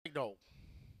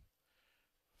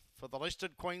for the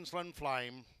listed Queensland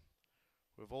Flame.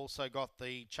 We've also got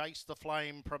the Chase the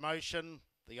Flame promotion,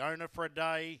 the owner for a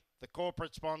day, the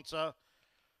corporate sponsor,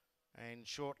 and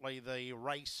shortly the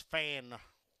race fan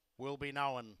will be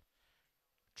known.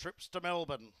 Trips to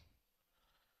Melbourne,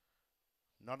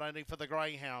 not only for the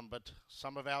Greyhound, but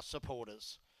some of our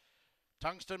supporters.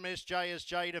 Tungsten Miss J is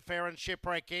J to Fair and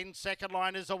Shipwreck in. Second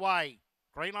line is away.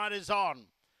 Green light is on.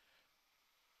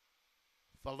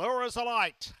 The lure is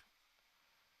alight.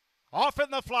 Off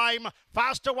in the Flame,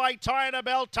 fast away, Tyana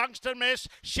Bell, Tungsten Miss,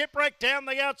 Shipwreck down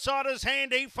the outside is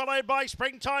handy, followed by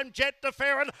Springtime Jet to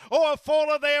Farron. A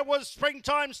faller there was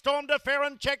Springtime Storm to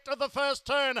Farron, checked to the first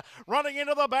turn, running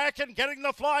into the back and getting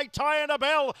the fly, Tyana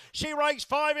Bell. She raced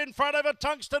 5 in front of it,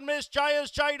 Tungsten Miss, J is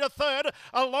J to third,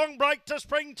 a long break to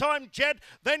Springtime Jet,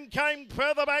 then came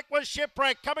further back was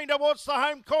Shipwreck, coming towards the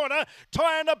home corner,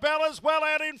 Tyana Bell is well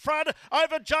out in front,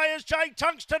 over J is J,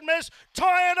 Tungsten Miss,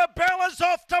 Tyana Bell is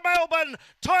off to Melbourne.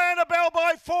 Tyana Bell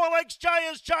by 4 legs. J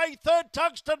is J. Third,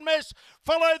 Tungsten Miss.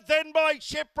 Followed then by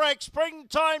Shipwreck.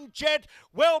 Springtime Jet.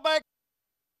 Well back.